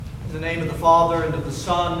In the name of the Father, and of the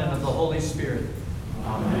Son, and of the Holy Spirit.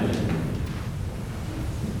 Amen.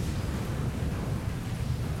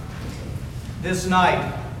 This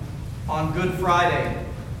night, on Good Friday,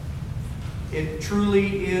 it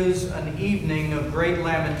truly is an evening of great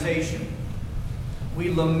lamentation. We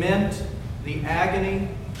lament the agony,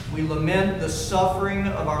 we lament the suffering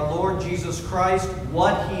of our Lord Jesus Christ,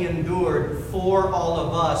 what He endured for all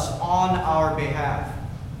of us on our behalf.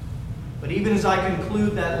 But even as I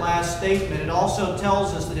conclude that last statement, it also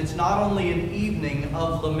tells us that it's not only an evening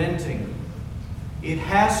of lamenting, it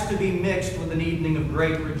has to be mixed with an evening of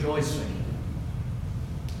great rejoicing.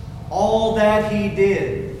 All that He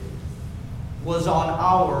did was on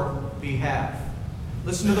our behalf.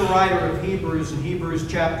 Listen to the writer of Hebrews in Hebrews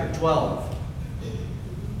chapter 12.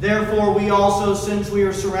 Therefore we also, since we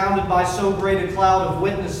are surrounded by so great a cloud of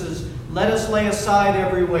witnesses, let us lay aside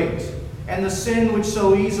every weight and the sin which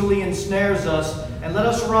so easily ensnares us, and let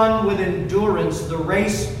us run with endurance the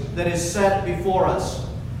race that is set before us,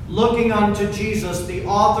 looking unto Jesus, the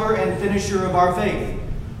author and finisher of our faith,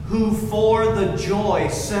 who for the joy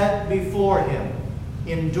set before Him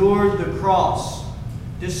endured the cross,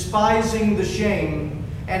 despising the shame,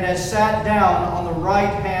 and has sat down on the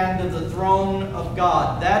right hand of the throne of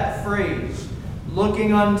God. That phrase,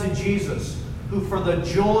 looking unto Jesus, who for the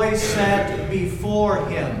joy set before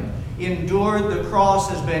Him endured the cross,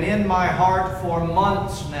 has been in my heart for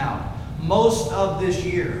months now. Most of this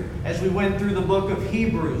year, as we went through the book of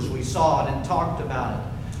Hebrews, we saw it and talked about it.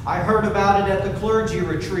 I heard about it at the clergy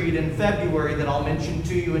retreat in February that I'll mention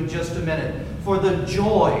to you in just a minute. For the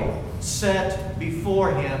joy set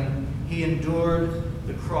before Him, He endured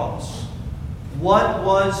the cross. What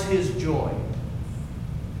was His joy?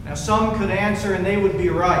 Now some could answer, and they would be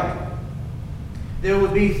right. There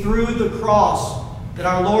would be through the cross that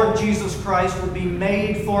our Lord Jesus Christ would be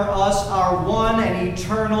made for us our one and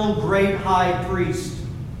eternal great high priest.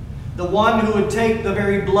 The one who would take the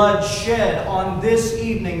very blood shed on this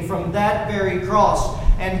evening from that very cross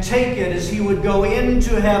and take it as He would go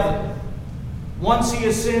into heaven. Once He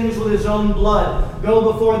ascends with His own blood,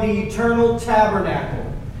 go before the eternal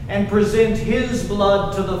tabernacle and present His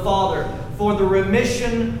blood to the Father for the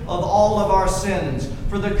remission of all of our sins,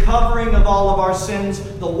 for the covering of all of our sins,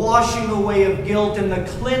 the washing away of guilt, and the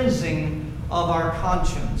cleansing of our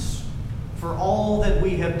conscience, for all that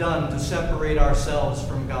we have done to separate ourselves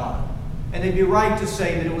from God. And they'd be right to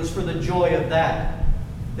say that it was for the joy of that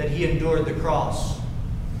He endured the cross.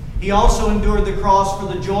 He also endured the cross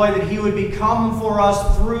for the joy that He would become for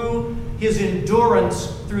us through His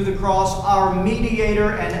endurance through the cross, our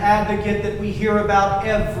mediator and advocate that we hear about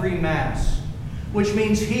every Mass, which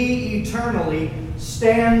means He eternally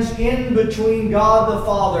stands in between God the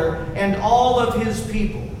Father and all of His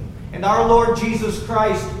people. And our Lord Jesus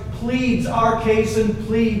Christ pleads our case and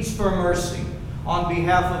pleads for mercy on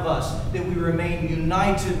behalf of us, that we remain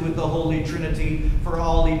united with the Holy Trinity for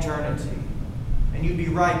all eternity. And you'd be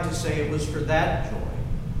right to say it was for that joy.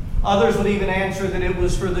 Others would even answer that it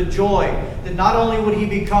was for the joy that not only would He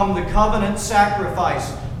become the covenant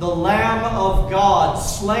sacrifice, the Lamb of God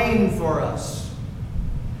slain for us,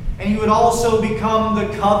 and He would also become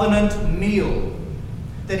the covenant meal,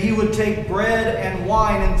 that He would take bread and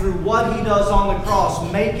wine, and through what He does on the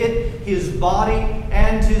cross, make it His body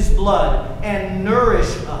and His blood, and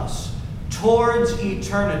nourish us towards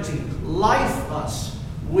eternity, life us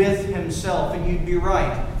with Himself. And you'd be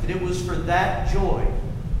right that it was for that joy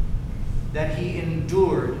that He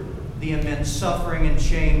endured the immense suffering and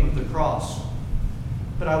shame of the cross.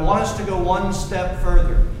 But I want us to go one step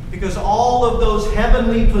further, because all of those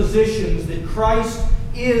heavenly positions that Christ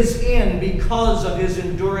is in because of His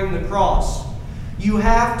enduring the cross, you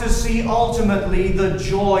have to see ultimately the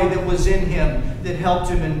joy that was in Him that helped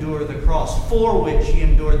Him endure the cross, for which He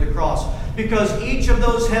endured the cross. Because each of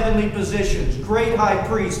those heavenly positions, great high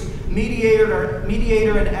priest,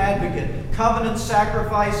 mediator and advocate, covenant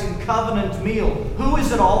sacrifice and covenant meal, who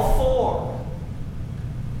is it all for?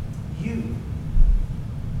 You.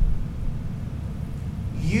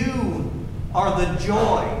 You are the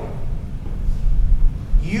joy.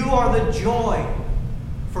 You are the joy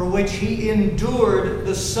for which He endured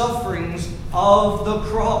the sufferings of the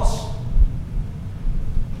cross.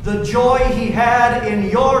 The joy He had in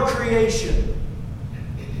your creation.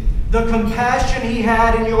 The compassion He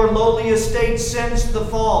had in your lowly estate since the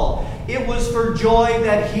fall. It was for joy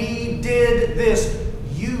that He did this.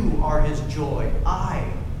 You are His joy.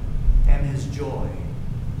 I am His joy.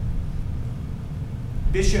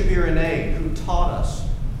 Bishop Irenae, who taught us,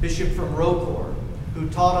 Bishop from Rocor, who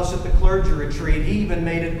taught us at the clergy retreat, he even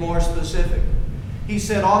made it more specific. He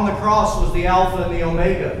said on the cross was the Alpha and the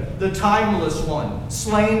Omega, the timeless one,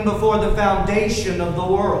 slain before the foundation of the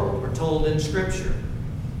world, we're told in Scripture.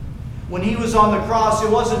 When he was on the cross,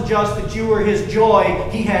 it wasn't just that you were his joy,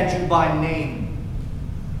 he had you by name.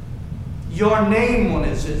 Your name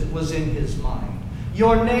was in his mind.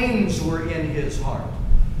 Your names were in his heart.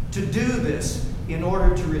 To do this in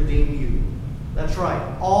order to redeem you. That's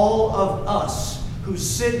right, all of us who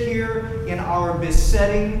sit here in our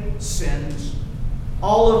besetting sins,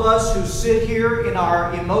 all of us who sit here in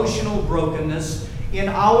our emotional brokenness, in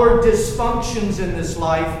our dysfunctions in this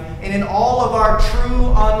life, and in all of our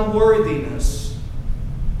true unworthiness,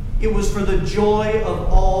 it was for the joy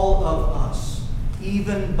of all of us,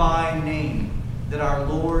 even by name, that our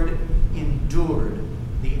Lord endured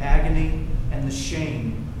the agony and the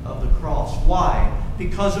shame of the cross. Why?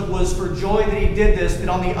 Because it was for joy that he did this, that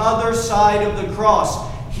on the other side of the cross,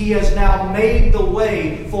 he has now made the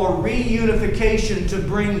way for reunification to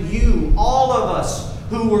bring you, all of us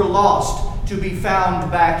who were lost, to be found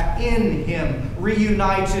back in him,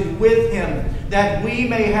 reunited with him, that we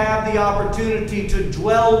may have the opportunity to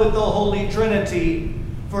dwell with the Holy Trinity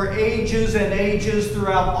for ages and ages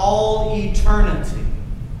throughout all eternity.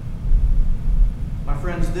 My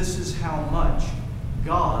friends, this is how much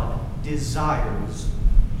God desires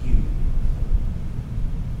you.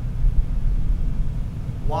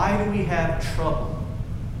 Why do we have trouble?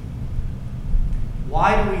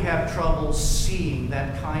 Why do we have trouble seeing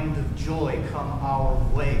that kind of joy come our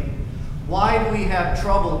way? Why do we have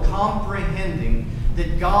trouble comprehending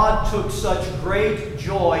that God took such great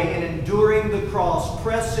joy in enduring the cross,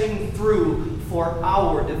 pressing through for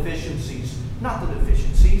our deficiencies? Not the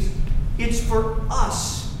deficiencies. It's for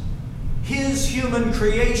us, his human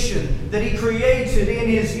creation, that he created in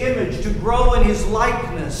his image to grow in his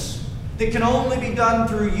likeness, that can only be done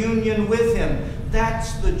through union with him.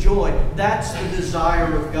 That's the joy. That's the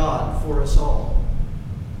desire of God for us all.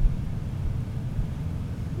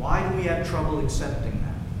 Why do we have trouble accepting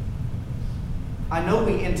that? I know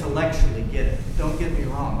we intellectually get it. Don't get me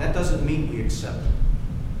wrong. That doesn't mean we accept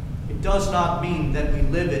it. It does not mean that we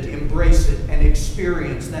live it, embrace it, and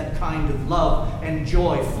experience that kind of love and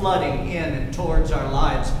joy flooding in and towards our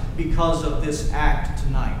lives because of this act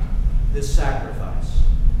tonight, this sacrifice.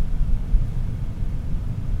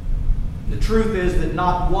 The truth is that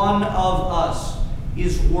not one of us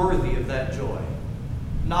is worthy of that joy.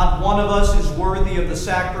 Not one of us is worthy of the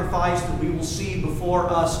sacrifice that we will see before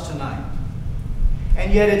us tonight.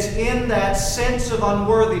 And yet it's in that sense of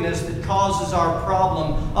unworthiness that causes our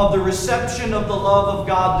problem of the reception of the love of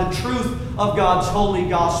God, the truth of God's holy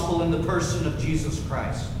gospel in the person of Jesus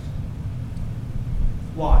Christ.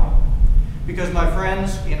 Why? Because, my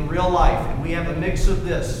friends, in real life, and we have a mix of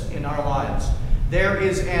this in our lives, there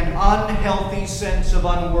is an unhealthy sense of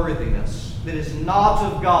unworthiness that is not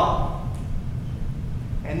of God.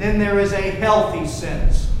 And then there is a healthy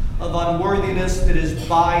sense of unworthiness that is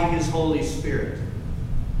by his Holy Spirit.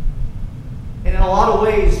 And in a lot of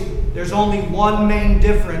ways, there's only one main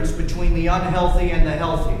difference between the unhealthy and the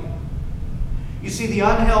healthy. You see, the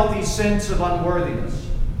unhealthy sense of unworthiness,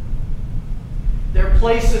 there are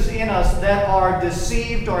places in us that are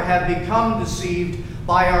deceived or have become deceived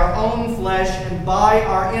by our own flesh and by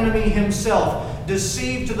our enemy himself.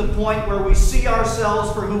 Deceived to the point where we see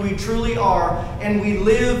ourselves for who we truly are, and we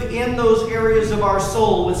live in those areas of our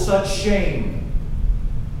soul with such shame.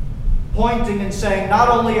 Pointing and saying, not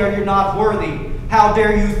only are you not worthy, how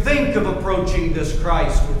dare you think of approaching this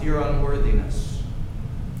Christ with your unworthiness?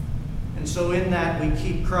 And so in that we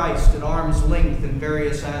keep Christ at arm's length in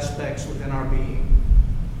various aspects within our being.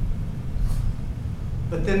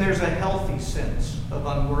 But then there's a healthy sense of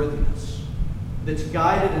unworthiness that's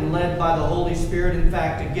guided and led by the Holy Spirit, in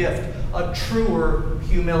fact, a gift, a truer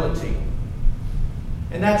humility.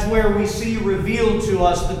 And that's where we see revealed to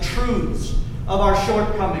us the truths of our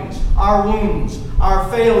shortcomings, our wounds, our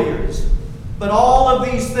failures. But all of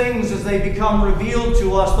these things, as they become revealed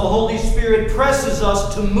to us, the Holy Spirit presses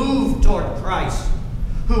us to move toward Christ,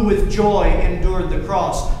 who with joy endured the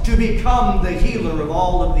cross, to become the healer of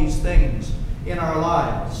all of these things in our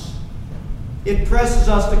lives. It presses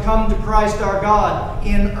us to come to Christ our God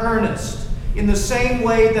in earnest, in the same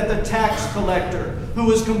way that the tax collector, who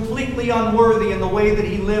was completely unworthy in the way that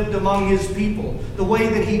he lived among his people, the way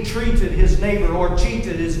that he treated his neighbor or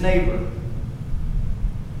cheated his neighbor.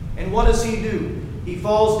 And what does he do? He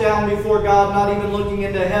falls down before God, not even looking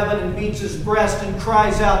into heaven, and beats his breast and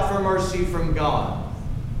cries out for mercy from God.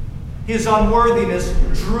 His unworthiness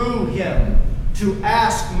drew him to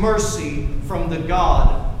ask mercy from the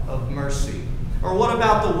God of mercy. Or what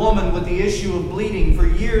about the woman with the issue of bleeding for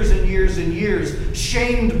years and years and years,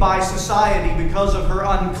 shamed by society because of her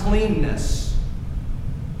uncleanness?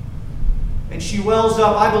 And she wells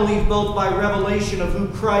up, I believe, both by revelation of who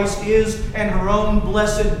Christ is and her own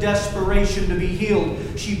blessed desperation to be healed.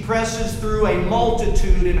 She presses through a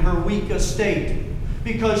multitude in her weak estate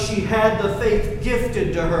because she had the faith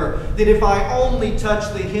gifted to her that if I only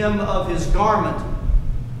touch the hem of his garment,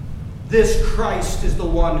 this Christ is the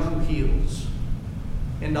one who heals,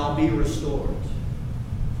 and I'll be restored.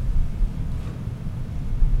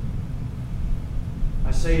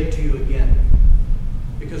 I say it to you again,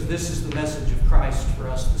 because this is the message of Christ for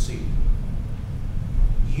us this evening.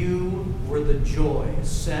 You were the joy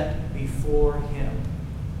set before him,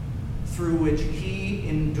 through which he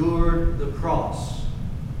endured the cross.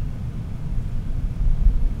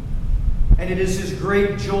 And it is his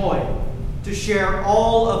great joy to share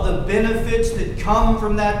all of the benefits that come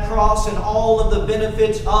from that cross and all of the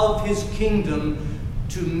benefits of his kingdom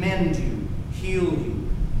to mend you, heal you,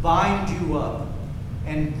 bind you up,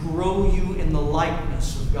 and grow you in the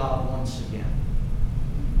likeness of God once again.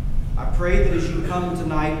 I pray that as you come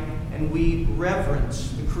tonight and we reverence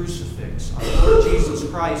the crucifix, our Lord Jesus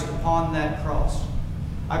Christ upon that cross,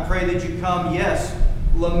 I pray that you come, yes,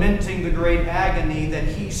 lamenting the great agony that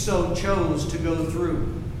he so chose to go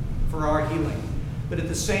through for our healing. But at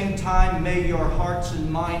the same time, may your hearts and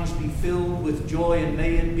minds be filled with joy, and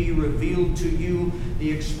may it be revealed to you the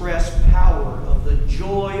express power of the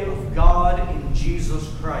joy of God in Jesus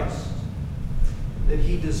Christ, that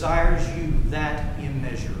he desires you that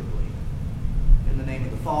immeasurably. In the name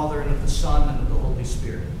of the Father, and of the Son, and of the Holy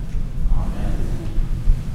Spirit. Amen.